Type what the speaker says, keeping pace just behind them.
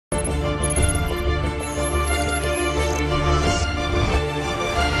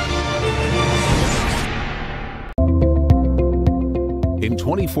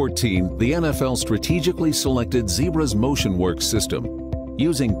2014, the NFL strategically selected Zebra's MotionWorks system.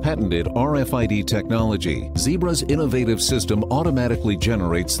 Using patented RFID technology, Zebra's innovative system automatically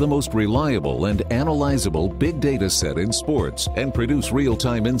generates the most reliable and analyzable big data set in sports and produce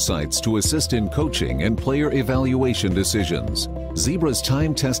real-time insights to assist in coaching and player evaluation decisions. Zebra's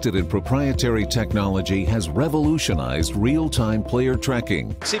time-tested and proprietary technology has revolutionized real-time player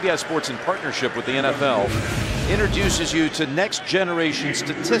tracking. CBS Sports, in partnership with the NFL, introduces you to next-generation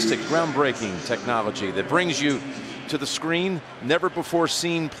statistic groundbreaking technology that brings you to the screen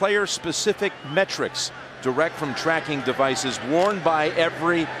never-before-seen player-specific metrics direct from tracking devices worn by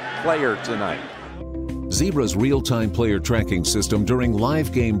every player tonight. Zebra's real-time player tracking system during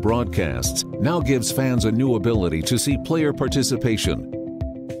live game broadcasts now gives fans a new ability to see player participation,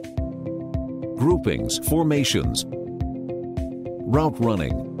 groupings, formations, route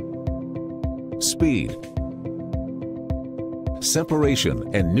running, speed,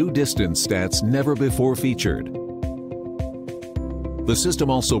 separation, and new distance stats never before featured. The system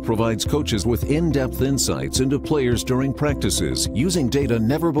also provides coaches with in-depth insights into players during practices using data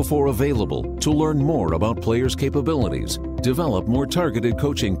never before available to learn more about players' capabilities, develop more targeted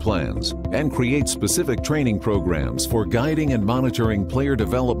coaching plans, and create specific training programs for guiding and monitoring player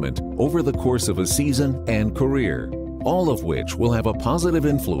development over the course of a season and career, all of which will have a positive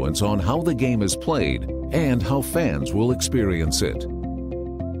influence on how the game is played and how fans will experience it.